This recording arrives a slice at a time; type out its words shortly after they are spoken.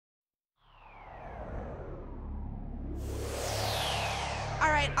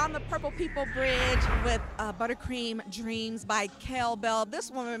right, on the Purple People Bridge with Buttercream Dreams by KellBell. This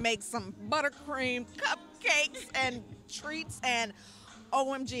woman makes some buttercream cupcakes and treats and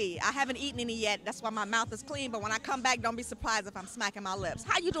OMG. I haven't eaten any yet. That's why my mouth is clean. But when I come back, don't be surprised if I'm smacking my lips.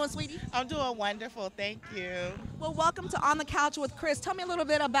 How you doing, sweetie? I'm doing wonderful. Thank you. Well, welcome to On the Couch with Chris. Tell me a little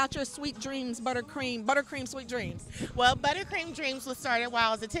bit about your sweet dreams, buttercream sweet dreams. Well, Buttercream Dreams was started while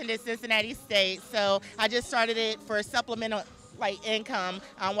I was attending Cincinnati State. So I just started it for supplemental income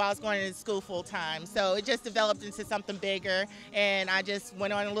while I was going to school full time. So it just developed into something bigger, and I just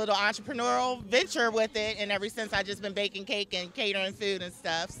went on a little entrepreneurial venture with it, and ever since I've just been baking cake and catering food and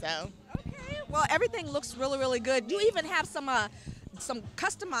stuff. So okay, well, everything looks really, really good. You even have some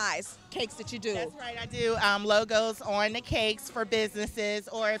customized cakes that you do. That's right, I do logos on the cakes for businesses,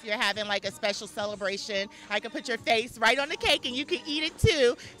 or if you're having like a special celebration, I can put your face right on the cake and you can eat it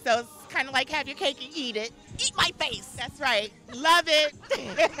too. So it's kind of like have your cake and eat it. Eat my face. That's right. Love it.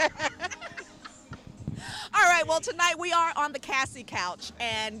 All right, well, tonight we are on the Cassie Couch,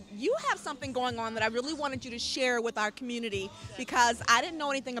 and you have something going on that I really wanted you to share with our community because I didn't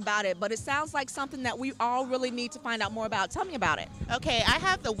know anything about it, but it sounds like something that we all really need to find out more about. Tell me about it. Okay, I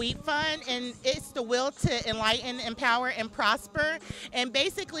have the W.O.B.W Fund, and it's the will to enlighten, empower, and prosper. And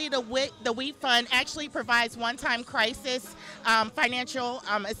basically, the W.O.B.W Fund actually provides one-time crisis financial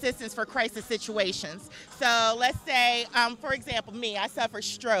assistance for crisis situations. So let's say, for example, me, I suffered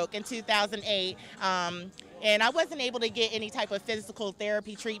stroke in 2008. And I wasn't able to get any type of physical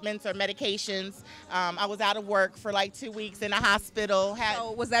therapy treatments or medications. I was out of work for like 2 weeks in a hospital.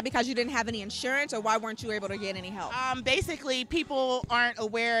 So was that because you didn't have any insurance, or why weren't you able to get any help? Basically, people aren't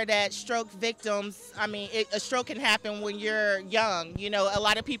aware that stroke victims, a stroke can happen when you're young. You know, a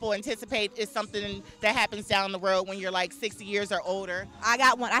lot of people anticipate it's something that happens down the road when you're like 60 years or older. I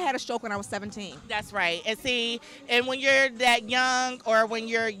got one. I had a stroke when I was 17. That's right. And see, and when you're that young or when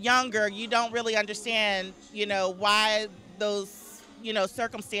you're younger, you don't really understand, you know, why those, you know,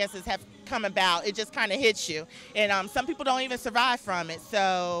 circumstances have come about. It just kind of hits you, and some people don't even survive from it.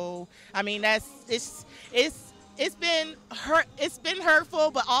 So I mean, it's been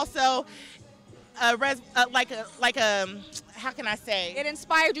hurtful, but also how can I say? It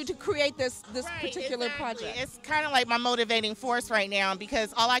inspired you to create this Right, particular exactly. project. It's kind of like my motivating force right now,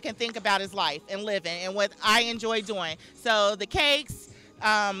 because all I can think about is life and living and what I enjoy doing. So the cakes,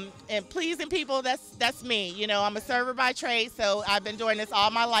 and pleasing people, that's me. You know, I'm a server by trade, so I've been doing this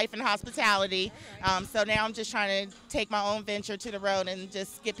all my life in hospitality. So now I'm just trying to take my own venture to the road and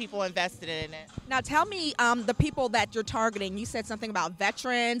just get people invested in it. Now tell me the people that you're targeting. You said something about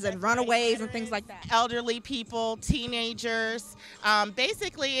veterans and runaways and things like that. Elderly people, teenagers,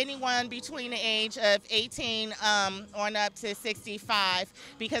 basically anyone between the age of 18 on up to 65,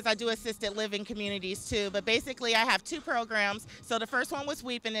 because I do assisted living communities too. But basically I have two programs. So the first one was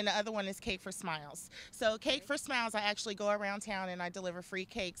W.O.B.W, and then the other one is Cake for Smiles. So Cake for Smiles, I actually go around town and I deliver free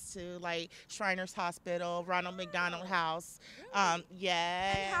cakes to like Shriners Hospital, Ronald McDonald House.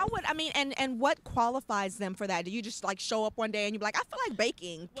 Yeah. And how would and what qualifies them for that? Do you just like show up one day and you're like, I feel like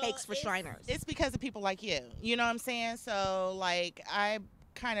baking cakes for Shriners? It's because of people like you. You know what I'm saying? So like I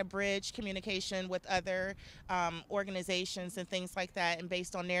kind of bridge communication with other organizations and things like that, and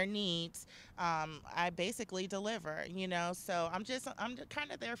based on their needs, I basically deliver, you know. So I'm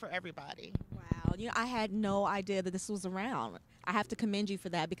kind of there for everybody. Wow, you know, I had no idea that this was around. I have to commend you for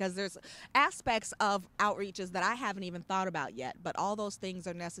that, because there's aspects of outreaches that I haven't even thought about yet, but all those things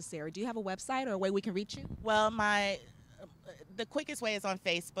are necessary. Do you have a website or a way we can reach you? Well, the quickest way is on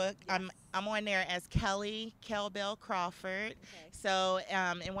Facebook. Yes. I'm on there as KellBell Crawford. Okay. So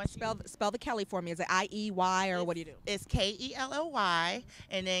and once spell the Kelly for me. Is it I-E-Y or what do you do? It's K-E-L-L-Y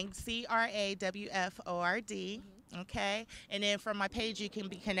and then C-R-A-W-F-O-R-D. Okay, and then from my page you can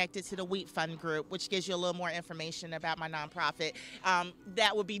be connected to the W.O.B.W Fund group, which gives you a little more information about my nonprofit.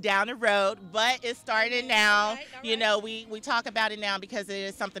 That will be down the road, but it's starting now. All right. You know, we talk about it now because it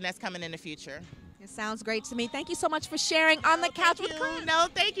is something that's coming in the future. It sounds great to me. Thank you so much for sharing on the couch with Chris. No,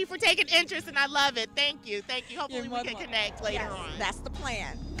 thank you for taking interest, and I love it. Thank you. Hopefully we can connect later on. That's the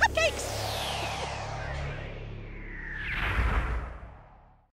plan. Cupcakes.